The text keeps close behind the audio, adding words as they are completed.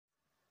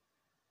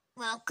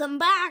Welcome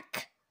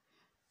back.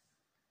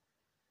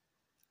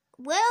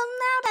 Well,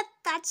 now that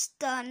that's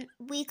done,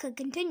 we could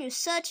continue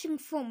searching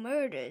for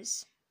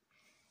murders.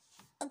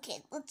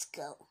 Okay, let's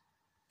go.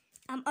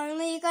 I'm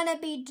only gonna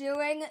be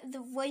doing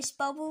the voice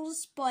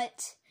bubbles,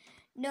 but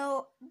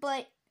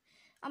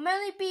I'm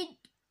only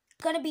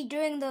gonna be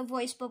doing the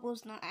voice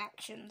bubbles, not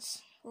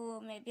actions. Or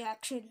maybe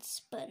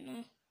actions, but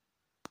no.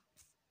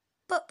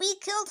 But we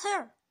killed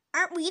her.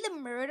 Aren't we the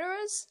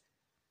murderers?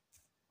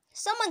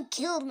 Someone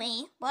killed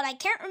me, but I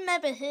can't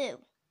remember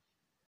who.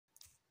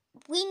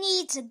 We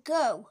need to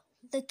go.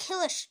 The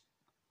killer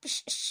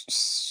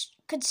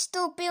could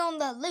still be on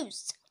the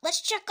loose. Let's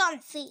check on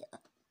Thea.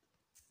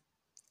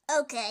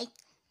 Okay.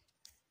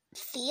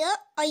 Thea,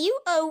 are you...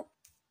 Oh,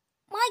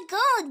 my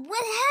God,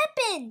 what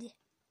happened?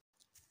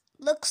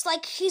 Looks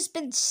like she's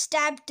been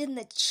stabbed in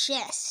the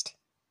chest.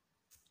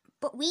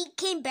 But we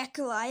came back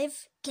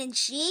alive. Can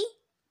she?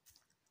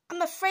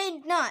 I'm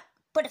afraid not.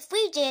 But if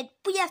we did,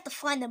 we have to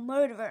find the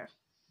murderer.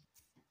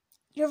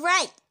 You're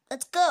right.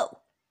 Let's go.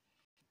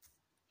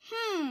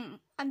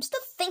 I'm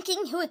still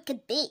thinking who it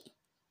could be.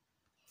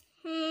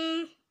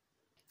 Hey.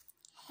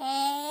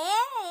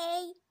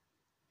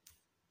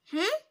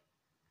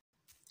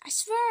 I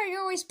swear I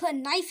always put a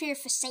knife here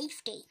for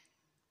safety.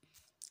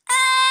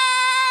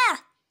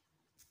 Ah!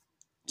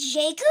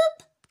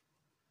 Jacob?